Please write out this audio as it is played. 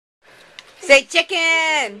Say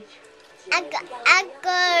chicken.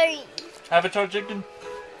 Avatar chicken.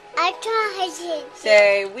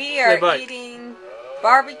 Say we are eating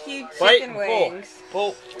barbecue chicken wings.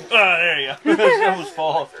 Pull. Ah, there you go. That was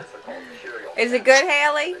false. Is it good,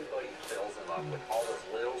 Haley?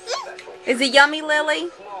 Is it yummy, Lily?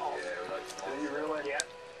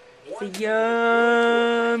 Is it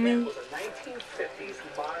yummy?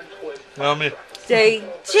 Yummy. Say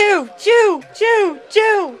chew, chew, chew,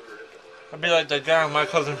 chew. I'd be like that guy on My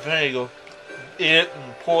Cousin Vinny. Go eat it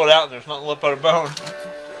and pull it out, and there's nothing left but a bone.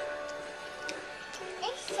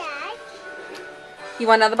 You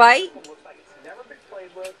want another bite?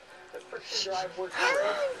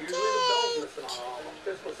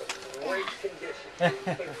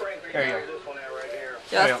 There you go.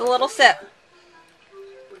 Just a little sip.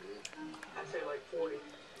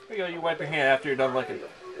 There you go. You wipe your hand after you're done licking.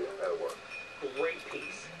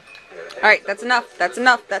 All right, that's enough. That's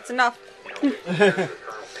enough. That's enough.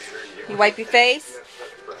 You wipe your face.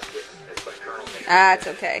 Ah, it's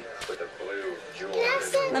okay.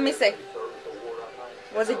 Let me see.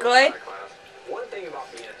 Was it good?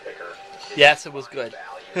 Yes, it was good.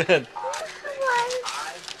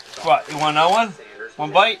 What? You want another one?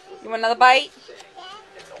 One bite? You want another bite?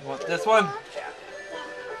 You want this one?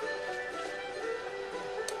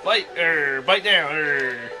 Bite. Bite down.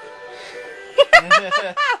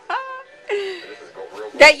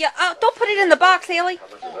 That you? Oh, don't put it in the box, Haley.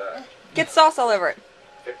 Get sauce all over it.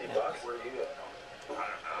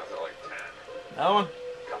 That one?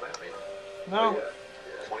 No.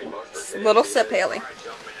 Little sip, Haley.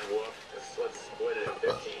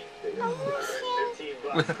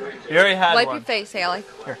 You already had Wipe one. your face, Haley.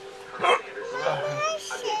 Here.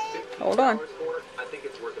 Hold on.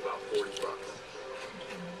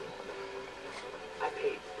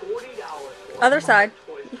 Other side.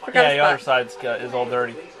 You forgot Yeah, a the other spot. side is all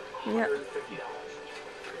dirty. Yeah.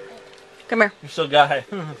 Come here. You still got it.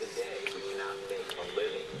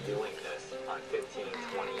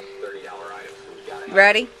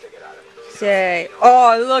 Ready? Say,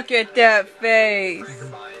 oh, look at that face.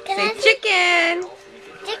 Say chicken.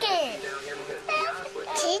 Chicken.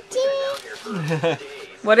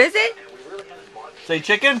 What is it? Say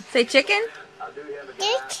chicken? Say chicken.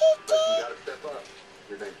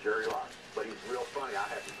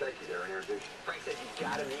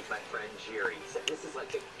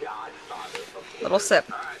 Little sip.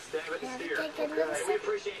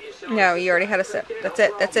 No, you already had a sip. That's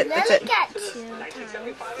it. That's it. That's it.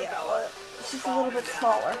 It's just a little bit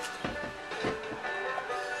smaller.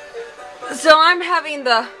 So I'm having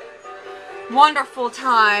the wonderful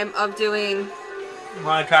time of doing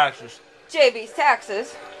My taxes. JB's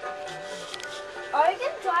taxes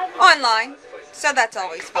online. So that's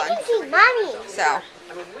always fun. So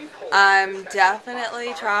I'm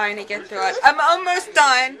definitely trying to get through it. I'm almost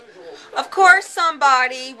done. Of course,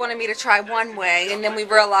 somebody wanted me to try one way, and then we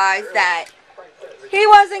realized that he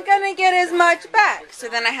wasn't going to get as much back. So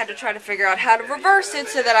then I had to try to figure out how to reverse it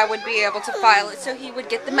so that I would be able to file it so he would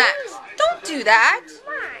get the max. Don't do that.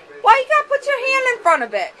 Why you got to put your hand in front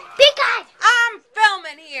of it? Because I'm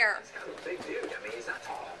filming here.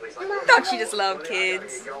 Don't you just love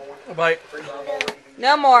kids? A bite.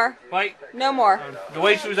 No more. Bite. No more. The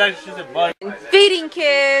way she was actually said bite. And feeding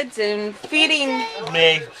kids and feeding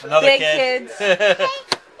Me. Another big kid. kids.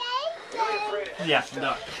 Yeah,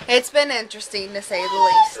 no. It's been interesting to say the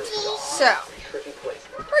least. So,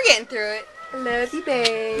 we're getting through it. Love you,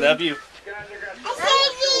 babe. Love you.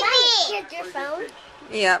 Here's your phone.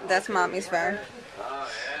 Yeah, that's Mommy's phone.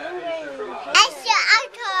 I saw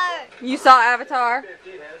Avatar. You saw Avatar?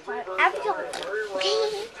 Avatar.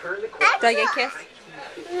 Did I get kissed?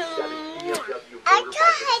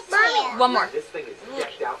 Mommy. One more.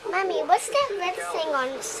 Mommy, what's that red thing on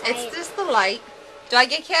the side? It's just the light. Do I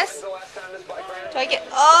get kissed? Do I get...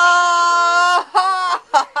 Oh!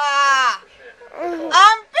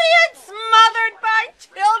 I'm being smothered by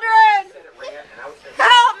children!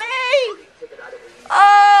 Help me!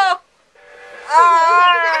 Oh!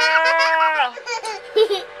 Ah!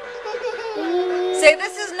 See,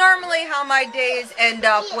 this is normally how my days end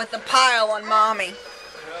up, with a pile on Mommy.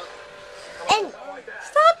 And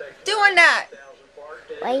Stop doing that.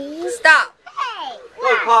 wait. Stop.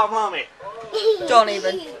 Look, Pop, Mommy. Don't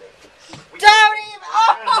even. Don't even.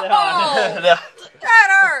 Oh! That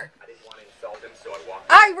hurt.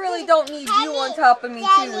 I really don't need you on top of me,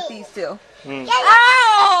 too, with these two.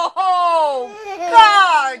 Ow! Oh!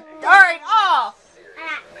 God! Alright, off!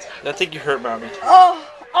 I think you hurt Mommy. Oh!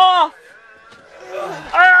 Off!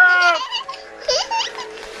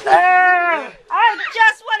 I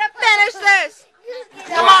just want to finish this!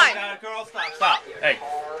 Come on! Girl, stop, stop. Hey.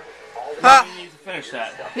 Mommy needs to finish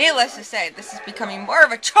that. Needless to say, this is becoming more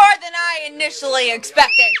of a chore than I initially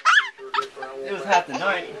expected. It was half the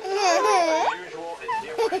night.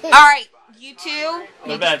 Alright, you two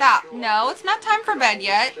need to bed. stop. No, it's not time for bed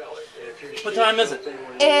yet. What time is it?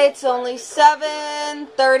 It's only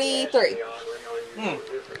 7:33.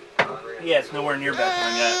 Yeah, it's nowhere near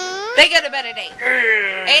bedtime yet. They go to bed at 8.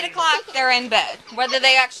 8 o'clock, they're in bed. Whether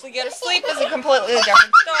they actually go to sleep is a completely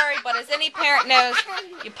different story, but as any parent knows,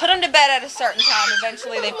 you put them to bed at a certain time,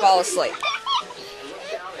 eventually they fall asleep.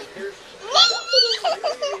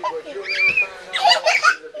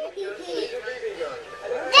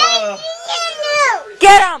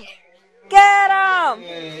 Get them! Get them!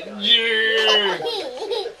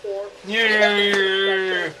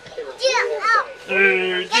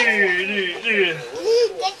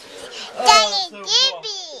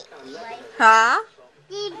 Huh? I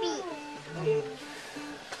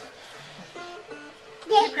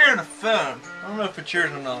keep hearing a phone. I don't know if it's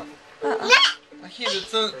yours or not. I keep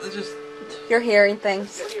it's just. You're hearing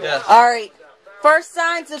things. Yes. Alright. First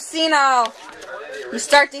signs of senile. You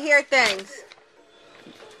start to hear things.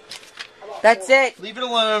 That's it. Leave it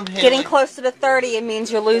alone. Haley. Getting close to the 30, it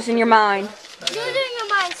means you're losing your mind. You're losing your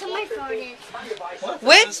mind, so my phone is.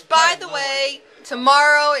 Which, by the way,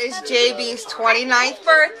 tomorrow is JB's 29th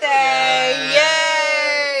birthday.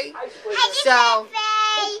 Yay! So,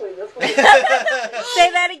 say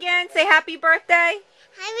that again. Say happy birthday.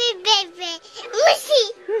 Happy birthday.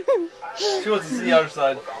 Lucy. She wants to see the other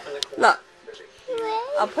side. Look.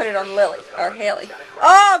 I'll put it on Lily or Haley.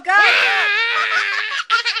 Oh, God!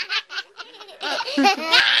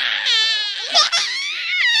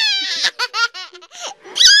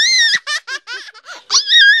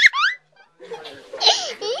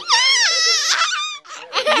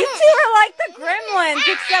 You two are like the Gremlins,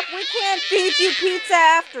 except we can't feed you pizza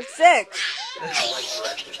after 6.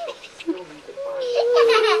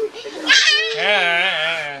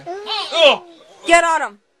 Oh! Get on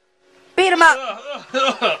him. Beat him up.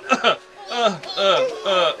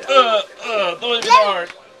 Don't leave me hard.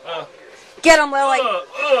 Get him, Lily.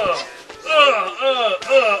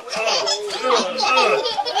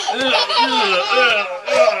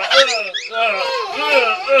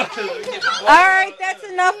 Alright, that's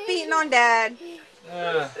enough beating on Dad.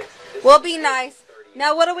 We'll be nice.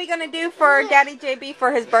 Now, what are we going to do for Daddy JB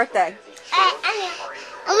for his birthday?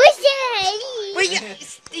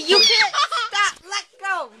 You can't stop. Let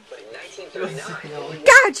go.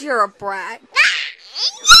 God, you're a brat.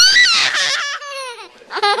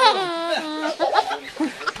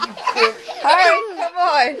 Alright, come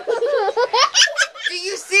on. Do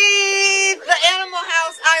you see the animal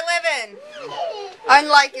house I live in?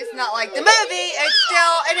 Unlike it's not like the movie, it's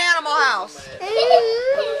still an animal house.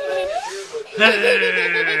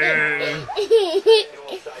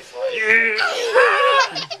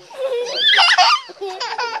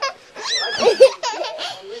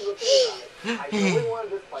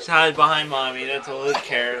 Just hide behind Mommy, that's all it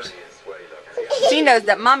cares. She knows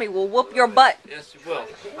that Mommy will whoop your butt. Yes, you will.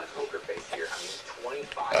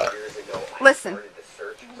 Listen,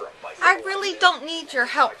 I really don't need your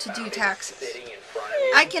help to do taxes.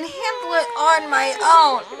 I can handle it on my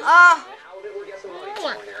own.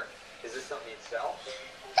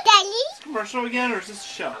 Daddy? Commercial again, or is this a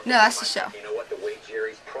show? No, that's the show. You know what? The way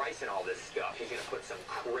Jerry's pricing all this stuff, he's gonna put some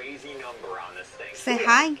crazy number on this thing. Say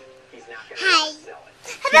hi. He's not gonna Hi. sell it.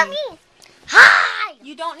 How about me? Hi!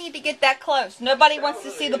 You don't need to get that close. Nobody wants to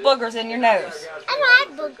see the boogers in your nose. I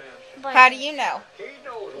like book. How do you know?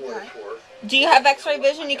 Do you have x-ray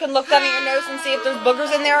vision? You can look down at your nose and see if there's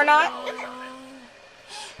boogers in there or not?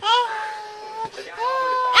 Oh!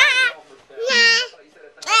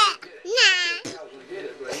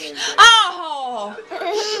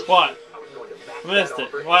 What? Missed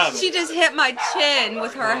it. What happened? She just hit my chin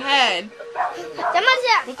with her head. Someone's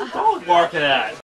What's the dog barking at?